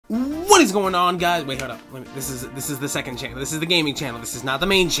What is going on, guys? Wait, hold up. This is the second channel. This is the gaming channel. This is not the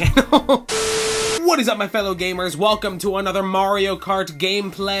main channel. What is up, my fellow gamers? Welcome to another Mario Kart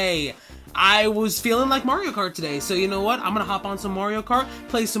gameplay. I was feeling like Mario Kart today, so you know what? I'm gonna hop on some Mario Kart,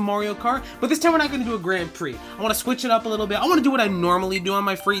 play some Mario Kart, but this time we're not gonna do a Grand Prix. I wanna switch it up a little bit. I wanna do what I normally do on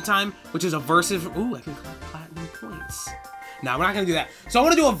my free time, which is a versus. Ooh, I can collect platinum points. No, we're not gonna do that. So I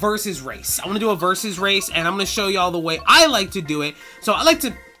wanna do a versus race. I wanna do a versus race, and I'm gonna show you all the way I like to do it. So I like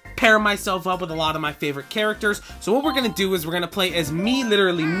to pair myself up with a lot of my favorite characters. So what we're gonna do is we're gonna play as me,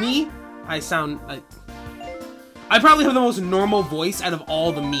 literally me. I sound like I probably have the most normal voice out of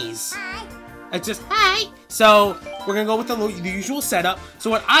all the me's. It's just hi. So we're gonna go with the usual setup. So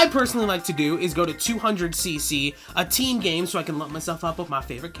what I personally like to do is go to 200cc, a team game, so I can let myself up with my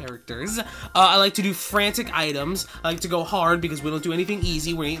favorite characters. I like to do frantic items. I like to go hard because we don't do anything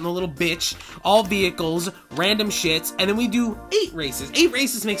easy. We're eating a little bitch. All vehicles, random shits, and then we do 8 races. 8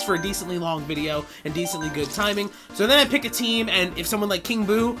 races makes for a decently long video and decently good timing. So then I pick a team, and if someone like King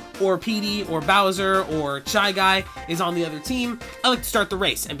Boo or PD or Bowser or Shy Guy is on the other team, I like to start the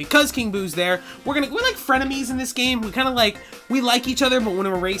race. And because King Boo's there, we're like frenemies in this game. We kind of like, we like each other, but when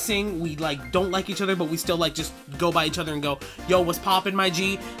we're racing, we like don't like each other, but we still like just go by each other and go, yo, what's poppin', my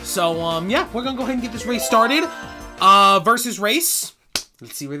G? So, yeah, we're gonna go ahead and get this race started. Versus race.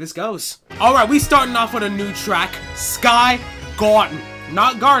 Let's see where this goes. All right, we starting off with a new track, Sky Garden.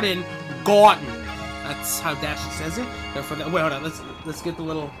 Not Garden, Garden. That's how Dashi says it. Therefore, wait, hold on, let's get the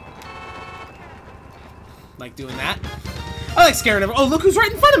little, like doing that. I like scaring everyone. Oh, look who's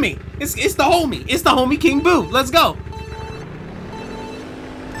right in front of me. It's the homie. It's the homie King Boo. Let's go.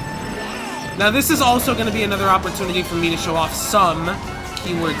 Now, this is also going to be another opportunity for me to show off some,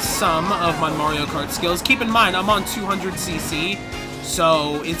 keyword some, of my Mario Kart skills. Keep in mind, I'm on 200cc,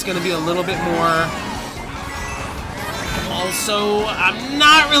 so it's going to be a little bit more. Also, I'm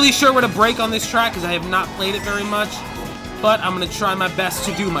not really sure where to brake on this track because I have not played it very much, but I'm going to try my best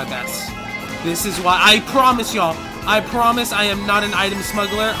to do my best. This is why I promise y'all, I promise I am not an item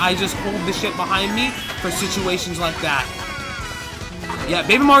smuggler. I just hold the shit behind me for situations like that. Yeah,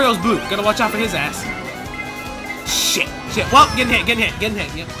 Baby Mario's blue. Gotta watch out for his ass. Shit. Well, getting hit.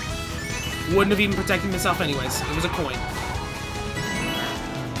 Yep. Wouldn't have even protected myself anyways. It was a coin.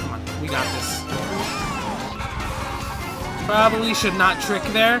 Come on, we got this. Probably should not trick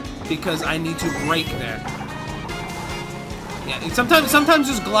there because I need to brake there. Yeah, sometimes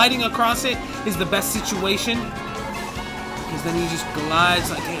just gliding across it is the best situation. Because then he just glides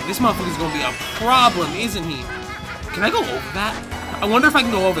like, hey, this motherfucker's gonna be a problem, isn't he? Can I go over that? I wonder if I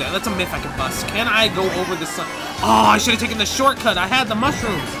can go over that. That's a myth I can bust. Can I go over the sun? Oh, I should have taken the shortcut. I had the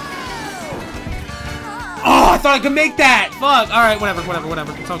mushrooms. Oh, I thought I could make that. Fuck. Alright, whatever.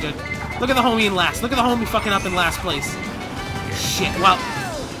 It's all good. Look at the homie in last. Look at the homie fucking up in last place. Shit, well.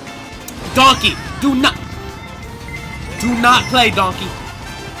 Donkey, do not play, Donkey.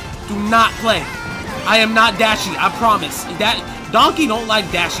 Do not play. I am not Dashi, I promise. Donkey don't like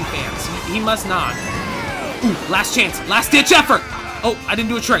Dashi fans. He must not. Ooh, last chance. Last ditch effort. Oh, I didn't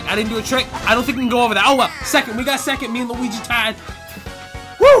do a trick. I don't think we can go over that. Oh, well. Second. We got second. Me and Luigi tied.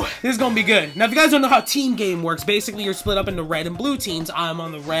 Woo! This is going to be good. Now, if you guys don't know how team game works, basically you're split up into red and blue teams. I'm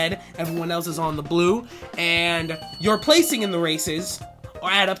on the red. Everyone else is on the blue. And your placing in the races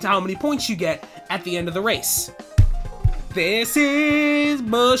or add up to how many points you get at the end of the race. This is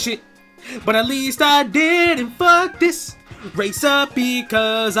bullshit. But at least I didn't fuck this race up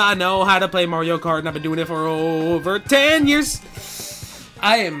because I know how to play Mario Kart and I've been doing it for over 10 years.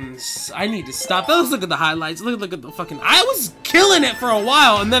 I need to stop. Let's look at the highlights. Look at the fucking. I was killing it for a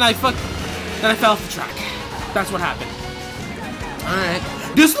while and then I fell off the track. That's what happened.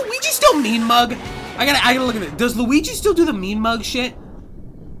 Alright. Does Luigi still mean mug? I gotta look at it. Does Luigi still do the mean mug shit?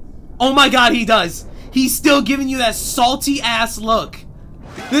 Oh my god, he does. He's still giving you that salty ass look.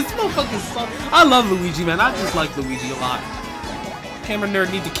 This motherfucker's so. I love Luigi, man. I just like Luigi a lot. Camera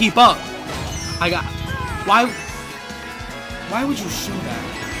nerd need to keep up. Why would you show that?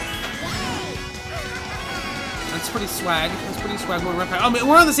 That's pretty swag. I mean,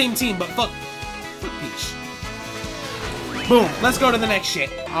 we're on the same team, but fuck Peach. Boom. Let's go to the next shit.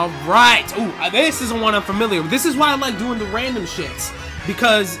 All right. Ooh, this is the one I'm familiar with. This is why I like doing the random shits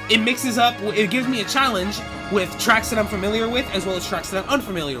because it mixes up. It gives me a challenge with tracks that I'm familiar with, as well as tracks that I'm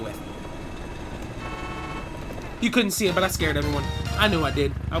unfamiliar with. You couldn't see it, but I scared everyone. I knew I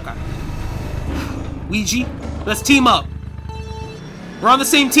did. Okay. Ouija, let's team up. We're on the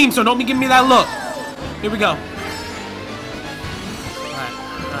same team, so don't be giving me that look. Here we go.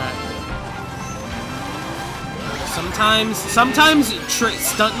 Alright. Sometimes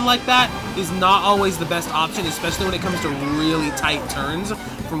stunting like that is not always the best option, especially when it comes to really tight turns,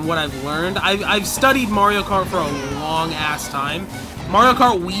 from what I've learned. I've studied Mario Kart for a long-ass time. Mario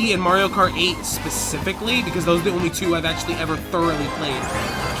Kart Wii and Mario Kart 8 specifically, because those are the only two I've actually ever thoroughly played.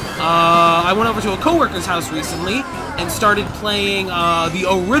 I went over to a coworker's house recently and started playing the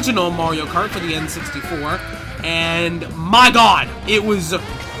original Mario Kart for the N64, and my god, it was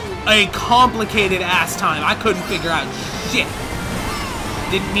a complicated ass time. I couldn't figure out shit.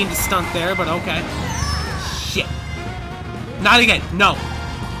 Didn't mean to stunt there, but okay. Shit. Not again. No.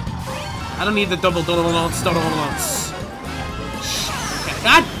 I don't need the double. Okay.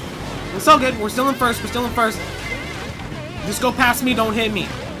 God. It's all good. We're still in first. We're still in first. Just go past me. Don't hit me.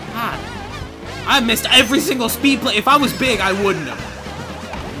 God. I missed every single speed play. If I was big, I wouldn't have.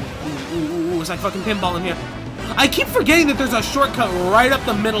 Ooh, it's like fucking pinball in here. I keep forgetting that there's a shortcut right up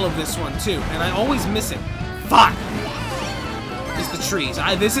the middle of this one, too. And I always miss it. Fuck. It's the trees.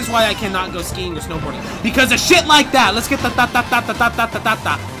 This is why I cannot go skiing or snowboarding. Because of shit like that. Let's get the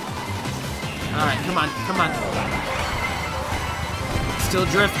ta-ta-ta-ta-ta-ta-ta-ta. Alright, come on. Come on. Still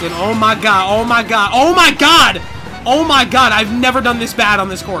drifting. Oh my god. Oh my god. Oh my god. Oh my god. I've never done this bad on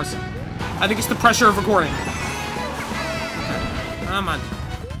this course. I think it's the pressure of recording. Come on.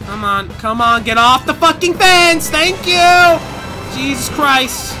 Come on. Come on. Get off the fucking fence. Thank you. Jesus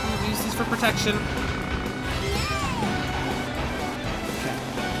Christ. Use these for protection. Okay.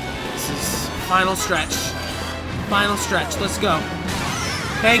 This is final stretch. Final stretch. Let's go.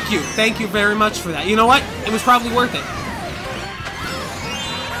 Thank you. Thank you very much for that. You know what? It was probably worth it.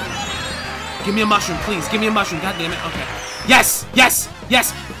 Give me a mushroom, please. Give me a mushroom. God damn it. Okay. Yes! Yes!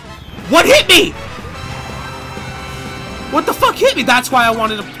 Yes! What hit me? What the fuck hit me? That's why I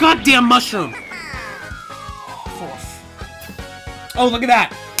wanted a goddamn mushroom. Fourth. Oh, look at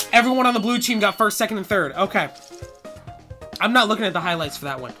that. Everyone on the blue team got first, second, and third. Okay. I'm not looking at the highlights for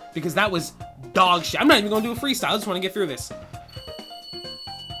that one, because that was dog shit. I'm not even going to do a freestyle. I just want to get through this.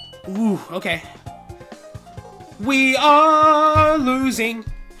 Ooh, okay. We are losing,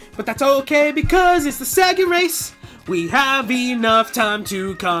 but that's okay because it's the second race. We have enough time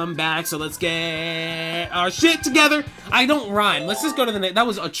to come back, so let's get our shit together. I don't rhyme. Let's just go to the next. That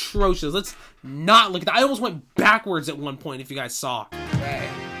was atrocious. Let's not look at that. I almost went backwards at one point, if you guys saw. Okay.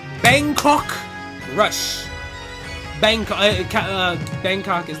 Bangkok Rush. Bangkok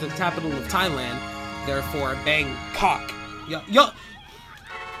is the capital of Thailand. Therefore, Bangkok. Yo.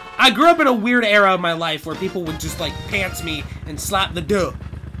 I grew up in a weird era of my life where people would just, like, pants me and slap the duh.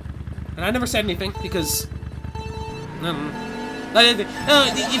 And I never said anything because...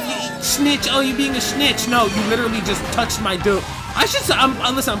 if you snitch, oh, you being a snitch. No, you literally just touched my duh. I should say,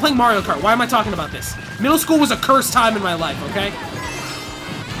 listen, I'm playing Mario Kart. Why am I talking about this? Middle school was a cursed time in my life, okay?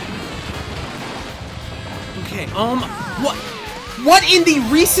 Okay, what in the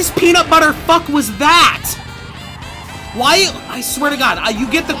Reese's peanut butter fuck was that? Why? I swear to God, you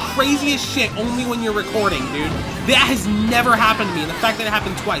get the craziest shit only when you're recording, dude. That has never happened to me, and the fact that it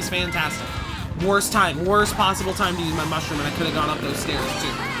happened twice, fantastic. Worst time, worst possible time to use my mushroom, and I could have gone up those stairs,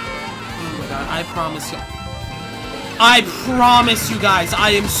 too. Oh my God, I promise you. I promise you guys,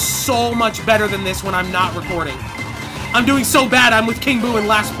 I am so much better than this when I'm not recording. I'm doing so bad, I'm with King Boo in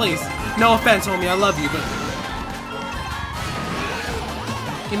last place. No offense, homie, I love you, but...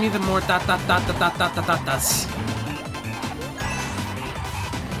 Give me the more ta-ta-ta-ta-ta-ta-ta-tas.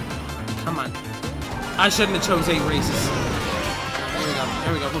 Come on. I shouldn't have chose 8 races. There we go.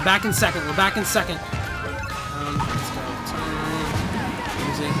 There we go. We're back in second. We're back in second. Let's go. Turn.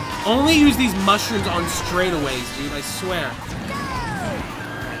 Only use these mushrooms on straightaways, dude. I swear.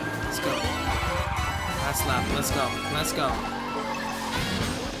 Let's go. Last lap. Let's go. Let's go.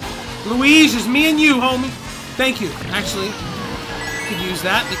 Louise, just me and you, homie. Thank you. Actually, I could use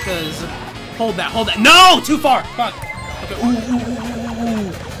that because... Hold that. Hold that. No! Too far. Fuck. Okay.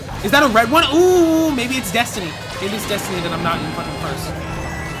 Ooh. Is that a red one? Ooh, maybe it's destiny. Maybe it's destiny that I'm not in fucking first.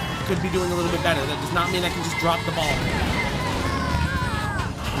 Could be doing a little bit better. That does not mean I can just drop the ball.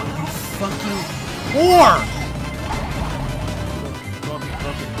 You fucking whore! Go up here.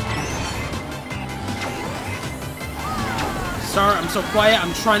 Sorry, I'm so quiet.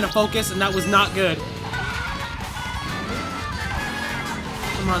 I'm trying to focus, and that was not good.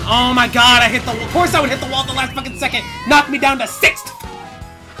 Come on. Oh my God, I hit the wall. Of course I would hit the wall at the last fucking second. Knock me down to 6th.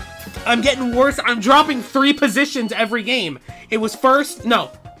 I'm getting worse. I'm dropping 3 positions every game. It was first.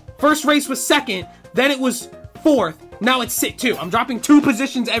 No. First race was second. Then it was 4th. Now it's 2. I'm dropping 2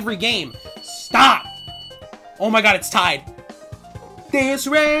 positions every game. Stop. Oh my God, it's tied. This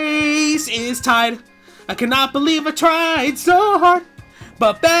race is tied. I cannot believe I tried so hard.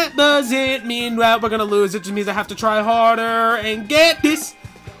 But that doesn't mean that we're going to lose. It just means I have to try harder and get this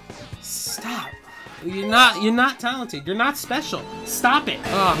You're not talented. You're not special. Stop it.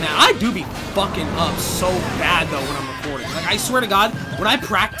 Oh, man, I do be fucking up so bad, though, when I'm recording. Like, I swear to God, when I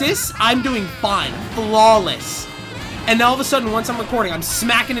practice, I'm doing fine. Flawless. And then all of a sudden, once I'm recording, I'm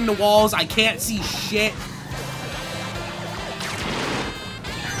smacking into walls. I can't see shit.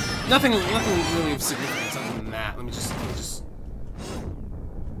 Nothing really of significance other than that. Let me just...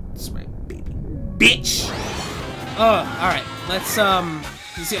 This is my baby. Bitch! Alright. Let's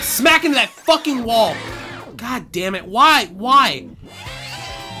see, smack into that fucking wall! God damn it. Why?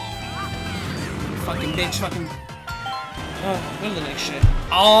 Fucking bitch, fucking... what are the next shit?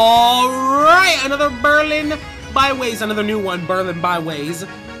 Alright! Another Berlin Byways. Another new one. Berlin Byways.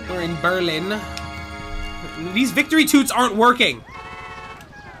 We're in Berlin. These victory toots aren't working.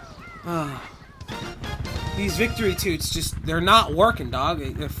 These victory toots just, they're not working, dog.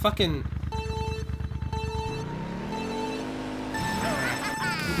 They're fucking...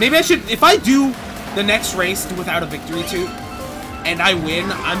 Maybe I should, if I do the next race without a victory toot, and I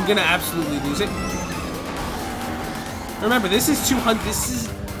win, I'm gonna absolutely lose it. Remember, this is 200, this is...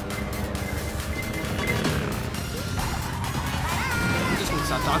 I'm just gonna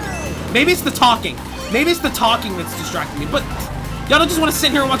stop talking. Maybe it's the talking. Maybe it's the talking that's distracting me, but... Y'all don't just want to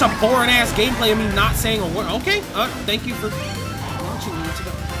sit here and watch a boring-ass gameplay of me not saying a word. Okay, thank you for launching me into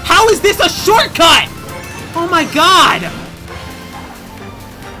the... How is this a shortcut? Oh my god!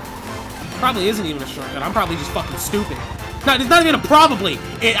 Probably isn't even a shortcut. I'm probably just fucking stupid. No, it's not even a probably.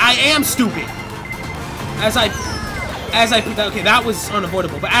 I am stupid. Okay, that was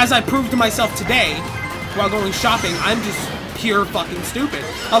unavoidable. But as I proved to myself today, while going shopping, I'm just pure fucking stupid.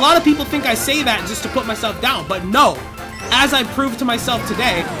 A lot of people think I say that just to put myself down, but no. As I proved to myself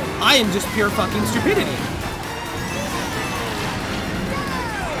today, I am just pure fucking stupidity.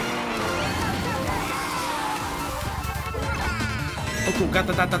 Oh, cool. Got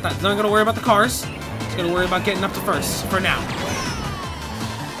that. Not gonna worry about the cars. Just gonna worry about getting up to first for now.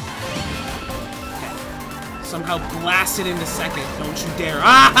 Okay. Somehow blast it into second. Don't you dare.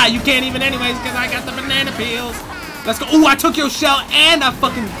 Ah, you can't even anyways because I got the banana peels. Let's go. Ooh, I took your shell and I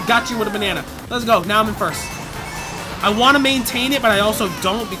fucking got you with a banana. Let's go. Now I'm in first. I want to maintain it, but I also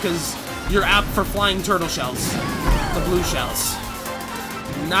don't because you're apt for flying turtle shells. The blue shells.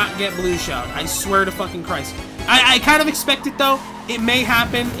 Do not get blue shelled. I swear to fucking Christ. I kind of expect it, though. It may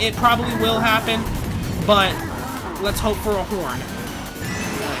happen. It probably will happen. But let's hope for a horn.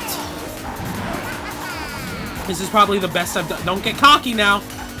 Right. This is probably the best I've done. Don't get cocky now.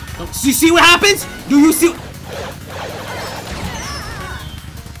 Don't, you see what happens? Do you see?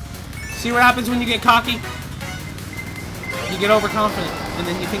 See what happens when you get cocky? You get overconfident, and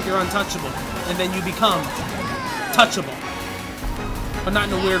then you think you're untouchable, and then you become touchable, but not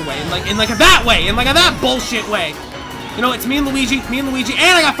in a weird way, in like a that way, in like a that bullshit way. You know, it's me and Luigi, and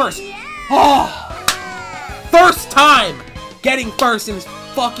I got first. Oh, first time getting first in this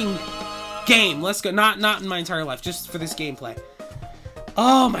fucking game. Let's go. Not in my entire life, just for this gameplay.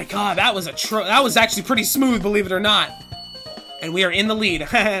 Oh my god, that was that was actually pretty smooth, believe it or not. And we are in the lead.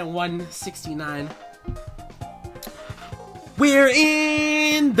 169. We're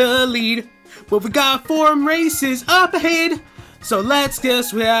in the lead, but we got 4 races up ahead. So let's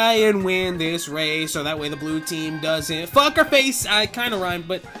just try and win this race, so that way the blue team doesn't fuck our face. I kind of rhymed,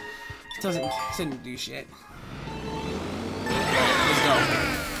 but it doesn't do shit. Let's go.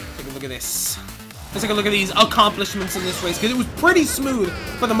 Take a look at this. Let's take a look at these accomplishments in this race, because it was pretty smooth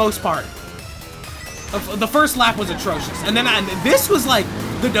for the most part. The first lap was atrocious, and then this was like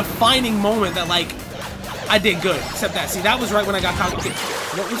the defining moment that like I did good, except that. See, that was right when I got caught. Okay,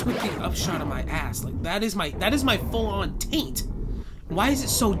 what was with the upshot of my ass? Like that is my full-on taint. Why is it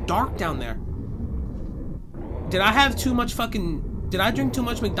so dark down there? Did I have too much fucking? Did I drink too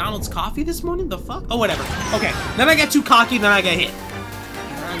much McDonald's coffee this morning? The fuck? Oh, whatever. Okay, then I get too cocky, then I get hit.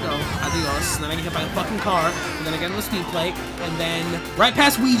 There I go. Adios. And then I get hit by a fucking car, and then I get on the speed plate, and then right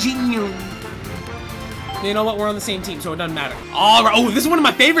past Ouija. You know what? We're on the same team, so it doesn't matter. All right. Oh, this is one of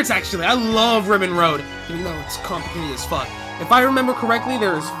my favorites, actually. I love Ribbon Road, even though it's complicated as fuck. If I remember correctly,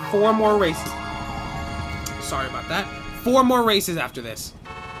 there's 4 more races. Sorry about that. 4 more races after this.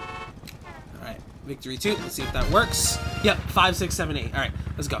 All right. Victory 2. Let's see if that works. Yep. 5, 6, 7, 8. All right.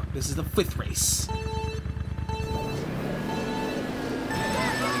 Let's go. This is the 5th race.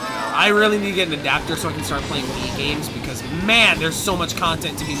 I really need to get an adapter so I can start playing Wii games because, man, there's so much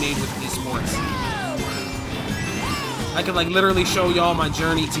content to be made with Wii Sports. I could, like, literally show y'all my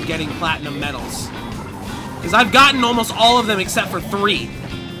journey to getting platinum medals. Because I've gotten almost all of them except for 3.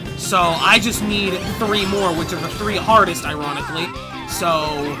 So, I just need 3 more, which are the 3 hardest, ironically.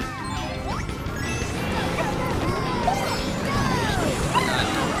 So...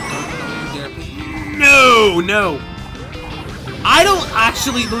 No, no. I don't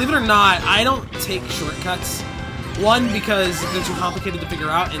actually, believe it or not, I don't take shortcuts. One, because they're too complicated to figure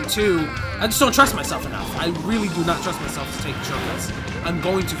out, and two, I just don't trust myself enough. I really do not trust myself to take shortcuts. I'm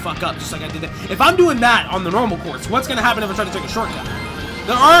going to fuck up, just like I did that. If I'm doing that on the normal course, what's going to happen if I try to take a shortcut?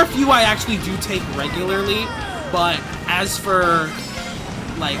 There are a few I actually do take regularly, but as for,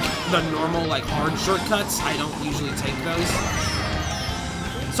 like, the normal, like, hard shortcuts, I don't usually take those.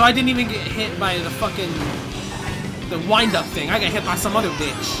 So I didn't even get hit by the fucking, the wind-up thing. I got hit by some other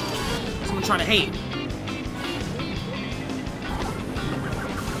bitch. Someone trying to hate.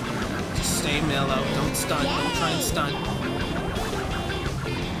 Just stay mellow. Don't stun. Don't try and stun.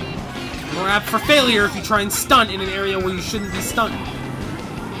 More apt for failure if you try and stun in an area where you shouldn't be stunting.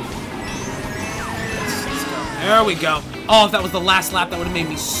 Let's go. There we go. Oh, if that was the last lap, that would have made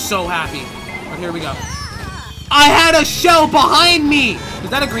me so happy. But here we go. I had a shell behind me! Is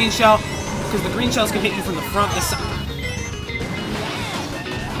that a green shell? Because the green shells can hit you from the front, this side.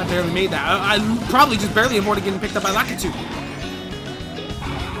 I barely made that. I probably just barely avoided getting picked up by Lakitu.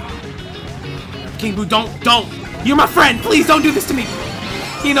 King Boo, don't! You're my friend! Please don't do this to me!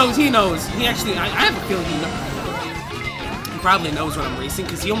 He knows. He actually, I have a feeling he knows. He probably knows when I'm racing,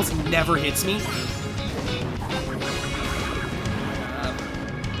 because he almost never hits me.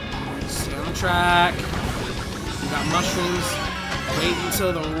 Stay on the track. We got mushrooms. Wait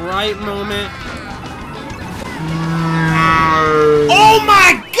until the right moment. Oh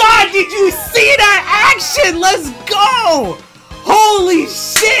my god, did you see that action? Let's go! Holy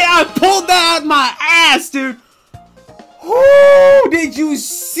shit, I pulled that out my ass, dude. Whoo, did you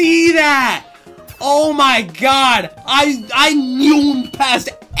see that? Oh my god, I knew past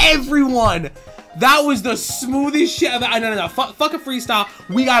everyone. That was the smoothest shit. No. Fuck a freestyle.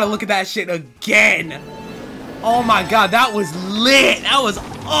 We gotta look at that shit again. Oh my god, that was lit. That was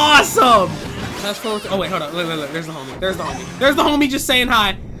awesome. Fast forward. Oh wait, hold on. Look. There's the homie. There's the homie. There's the homie just saying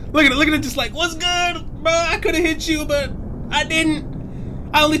hi. Look at it. Just like, what's good, bro? I could have hit you, but I didn't.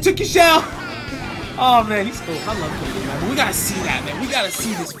 I only took your shell. Oh man, he's cool. I love him, man. But we gotta see that, man. We gotta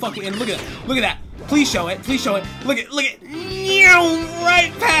see this fucking. And look at that. Please show it. Look at.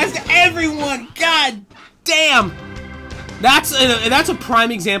 Right past everyone. God damn. That's a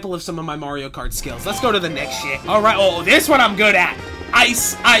prime example of some of my Mario Kart skills. Let's go to the next shit. All right. Oh, this one I'm good at.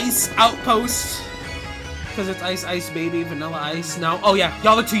 Ice outpost. Because it's ice baby, vanilla ice. No. Oh yeah,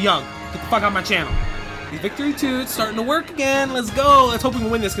 y'all are too young. Get the fuck out of my channel. Victory 2, it's starting to work again. Let's go. Let's hope we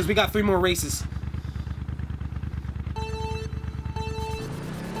can win this because we got 3 more races.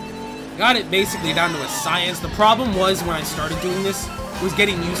 Got it basically down to a science. The problem was when I started doing this was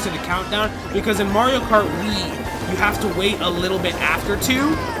getting used to the countdown, because in Mario Kart Wii you have to wait a little bit after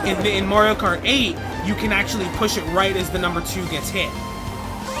 2. In Mario Kart 8 you can actually push it right as the number 2 gets hit.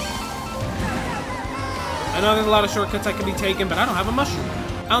 I know there's a lot of shortcuts I can be taken, but I don't have a mushroom.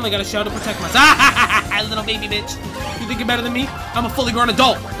 I only got a shell to protect myself. Little baby bitch. You think you're better than me? I'm a fully grown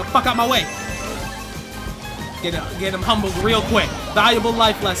adult. Get the fuck out my way. Get him humbled real quick. Valuable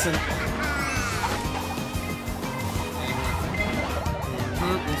life lesson.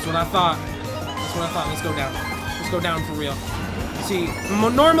 That's what I thought. Let's go down. Let's go down for real. See,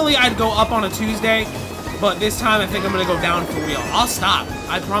 normally I'd go up on a Tuesday, but this time I think I'm gonna go down for real. I'll stop.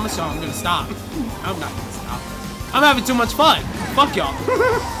 I promise y'all I'm gonna stop. I'm not gonna stop. I'm having too much fun. Fuck y'all.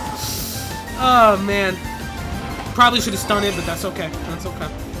 Oh man. Probably should have stunned it, but that's okay. That's okay.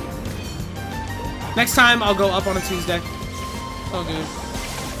 Next time I'll go up on a Tuesday. Oh good.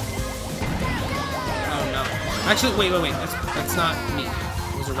 Oh no. Actually, wait. That's not me.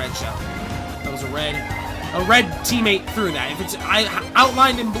 It was a red shell. That was a red teammate threw that. If it's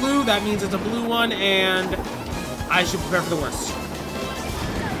outlined in blue, that means it's a blue one, and I should prepare for the worst.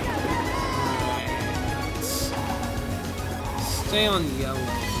 Stay on yellow.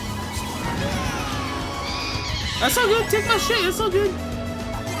 That's so good. Take my shit. That's so good.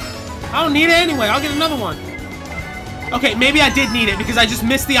 I don't need it anyway. I'll get another one. Okay, maybe I did need it because I just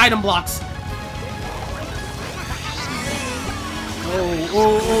missed the item blocks.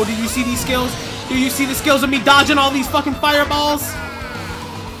 Oh, did you see these skills? Do you see the skills of me dodging all these fucking fireballs?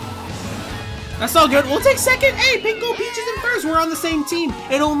 That's all good. We'll take second. Hey, Pinko, Peaches, and first. We're on the same team.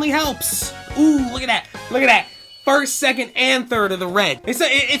 It only helps. Ooh, look at that. Look at that. First, second, and third of the red.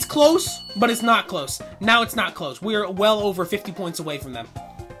 It's close, but it's not close. Now it's not close. We're well over 50 points away from them.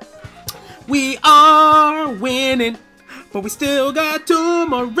 We are winning, but we still got 2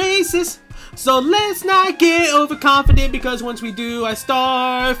 more races. So let's not get overconfident, because once we do, I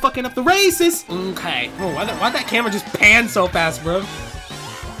start fucking up the races. Okay. Oh, why'd that camera just pan so fast, bro?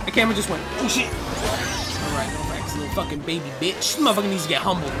 The camera just went, oh shit. Alright, no thanks. This little fucking baby bitch. This motherfucker needs to get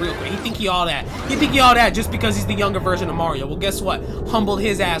humbled real quick. He think he all that. He think he all that just because he's the younger version of Mario. Well, guess what? Humbled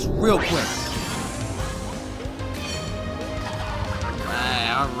his ass real quick.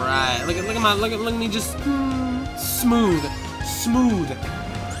 All right. Look at me just smooth.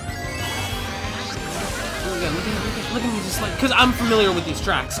 Look at me just like, because I'm familiar with these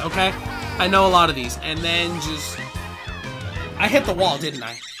tracks, okay? I know a lot of these, and then just, I hit the wall, didn't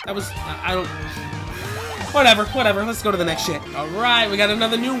I? That was, I don't, whatever, let's go to the next shit. All right, we got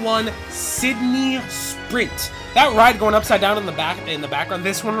another new one, Sydney Sprint. That ride going upside down in the background,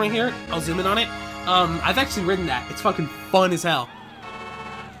 this one right here, I'll zoom in on it. I've actually ridden that. It's fucking fun as hell.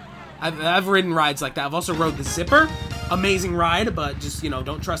 I've ridden rides like that. I've also rode the Zipper. Amazing ride, but just, you know,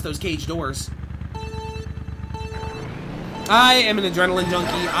 don't trust those cage doors. I am an adrenaline junkie.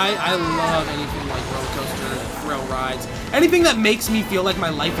 I love anything like roller coaster, thrill rides. Anything that makes me feel like my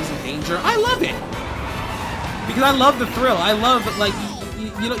life is in danger, I love it. Because I love the thrill. I love, like,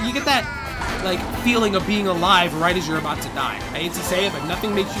 you know, you get that, like, feeling of being alive right as you're about to die. I hate to say it, but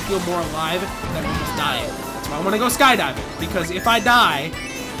nothing makes you feel more alive than just dying. That's why I want to go skydiving. Because if I die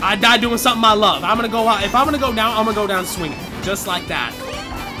doing something I love. I'm gonna go out. If I'm gonna go down, I'm gonna go down swinging. Just like that.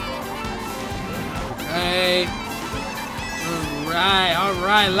 Okay.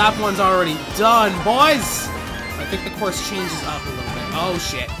 Alright. Lap 1's already done, boys. I think the course changes up a little bit. Oh,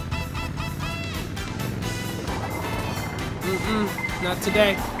 shit. Not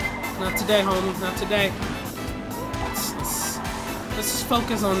today. Not today, homie. Not today. Let's just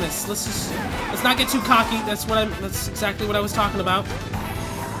focus on this. Let's not get too cocky. That's exactly what I was talking about.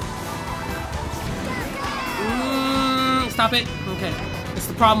 Stop it. Okay. It's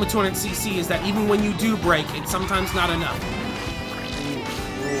the problem with 200cc is that even when you do brake, it's sometimes not enough. Ooh,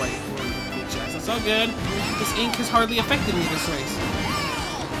 boy. That's all good. This ink has hardly affected me this race.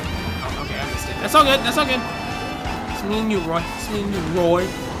 Oh, okay, I missed it. That's all good. That's all good. It's me and you, Roy. It's me and you, Roy.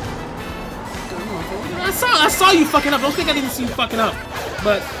 I saw you fucking up. Don't think I didn't see you fucking up.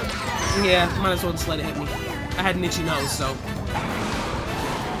 But, yeah, might as well just let it hit me. I had an itchy nose, so...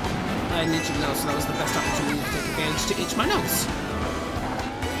 I had an itchy nose, so that was the best opportunity to take advantage to itch my nose.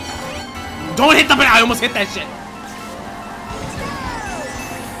 Don't hit the button! I almost hit that shit!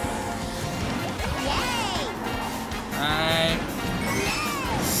 Alright.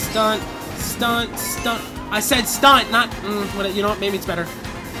 Stunt. I said stunt, not... you know what? Maybe it's better.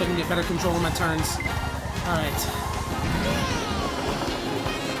 So I can get better control of my turns. Alright.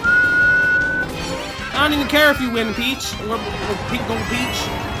 I don't even care if you win, Peach. Or Pink Gold Peach.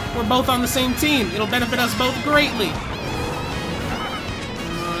 We're both on the same team. It'll benefit us both greatly.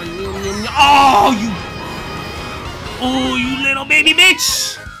 Oh, you little baby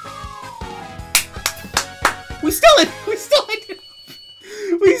bitch! We still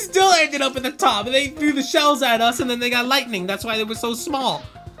ended up at the top. They threw the shells at us, and then they got lightning. That's why they were so small.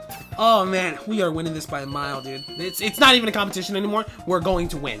 Oh man, we are winning this by a mile, dude. It's not even a competition anymore. We're going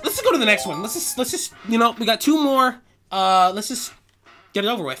to win. Let's just go to the next one. Let's just you know, we got 2 more. Let's just get it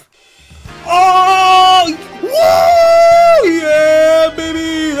over with. Oh! Woo! Yeah,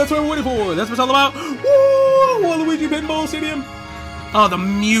 baby! That's what we're waiting for. That's what it's all about. Woo! Waluigi Pinball Stadium. Oh, the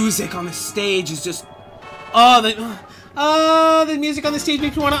music on the stage is just... the music on the stage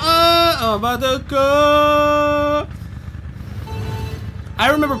makes me wanna... I'm about to go... I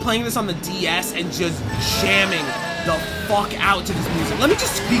remember playing this on the DS and just jamming the fuck out to this music. Let me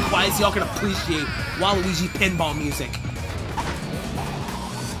just be quiet so y'all can appreciate Waluigi Pinball music.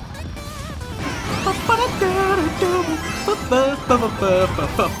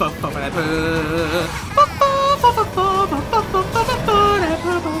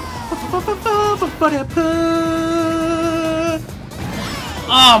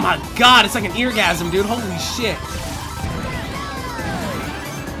 Oh my god, it's like an eargasm, dude. Holy shit.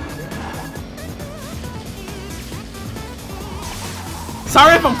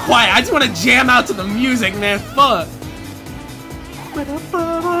 Sorry if I'm quiet. I just want to jam out to the music, man. Fuck.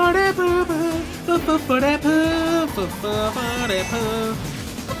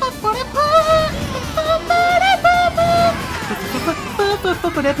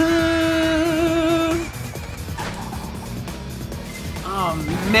 Oh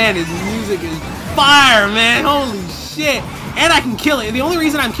man, his music is fire, man. Holy shit. And I can kill it. And the only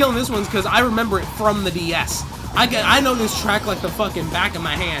reason I'm killing this one is because I remember it from the DS. I know this track like the fucking back of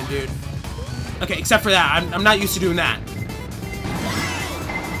my hand, dude. Okay, except for that. I'm not used to doing that.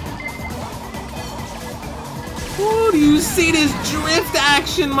 Ooh, do you see this drift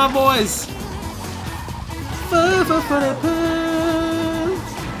action, my boys?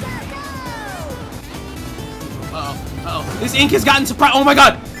 Uh-oh. This ink has gotten surprised. Oh my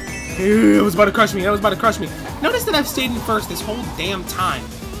god! It was about to crush me. That was about to crush me. Notice that I've stayed in first this whole damn time.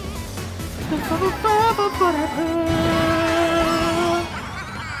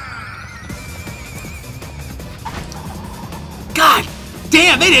 God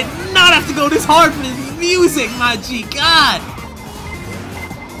damn, they did not have to go this hard for this music, my G. God.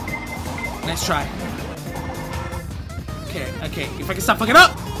 Nice try. Okay, if I can stop fucking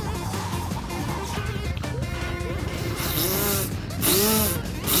up.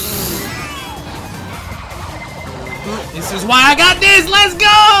 This is why I got this. Let's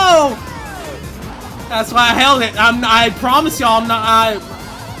go. That's why I held it. I promise y'all, I'm not.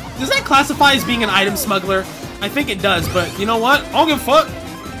 Does that classify as being an item smuggler? I think it does, but you know what? I don't give a fuck.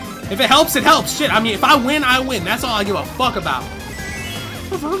 If it helps, it helps. Shit, I mean, if I win, I win. That's all I give a fuck about.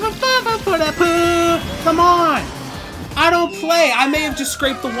 Come on. I don't play. I may have just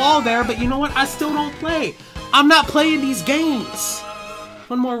scraped the wall there, but you know what? I still don't play. I'm not playing these games.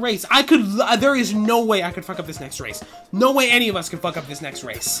 One more race. I could. There is no way I could fuck up this next race. No way any of us can fuck up this next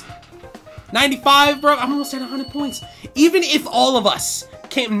race. 95, bro. I'm almost at 100 points. Even if all of us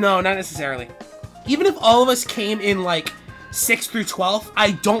came. No, not necessarily. Even if all of us came in like 6th through 12th,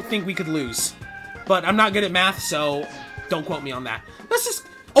 I don't think we could lose. But I'm not good at math, so don't quote me on that. Let's just.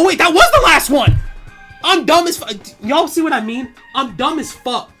 Oh wait, that was the last one. I'm dumb as fuck. Y'all see what I mean? I'm dumb as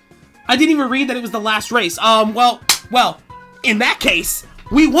fuck. I didn't even read that it was the last race. Well, in that case,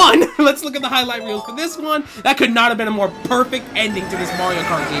 we won. Let's look at the highlight reels for this one. That could not have been a more perfect ending to this Mario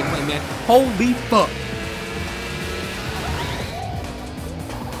Kart gameplay, man. Holy fuck.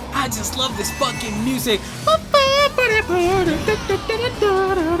 I just love this fucking music.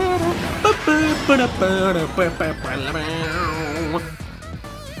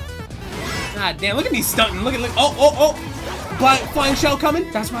 God damn, look at me stunting. Look. Oh. Flying shell coming.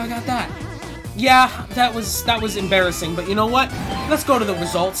 That's why I got that. Yeah, that was embarrassing, but you know what? Let's go to the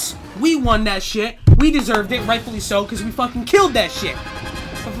results. We won that shit. We deserved it, rightfully so, because we fucking killed that shit.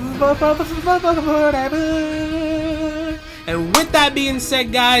 And with that being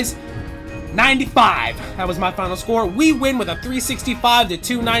said, guys, 95. That was my final score. We win with a 365 to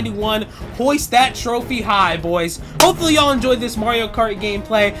 291. Hoist that trophy high, boys. Hopefully y'all enjoyed this Mario Kart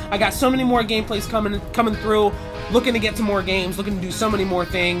gameplay. I got so many more gameplays coming through. Looking to get to more games, looking to do so many more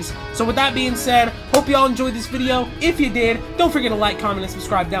things. So with that being said, hope y'all enjoyed this video. If you did, don't forget to like, comment, and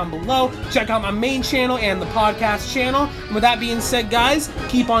subscribe down below. Check out my main channel and the podcast channel. And with that being said, guys,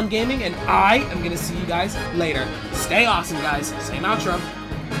 keep on gaming, and I am going to see you guys later. Stay awesome, guys. Same outro.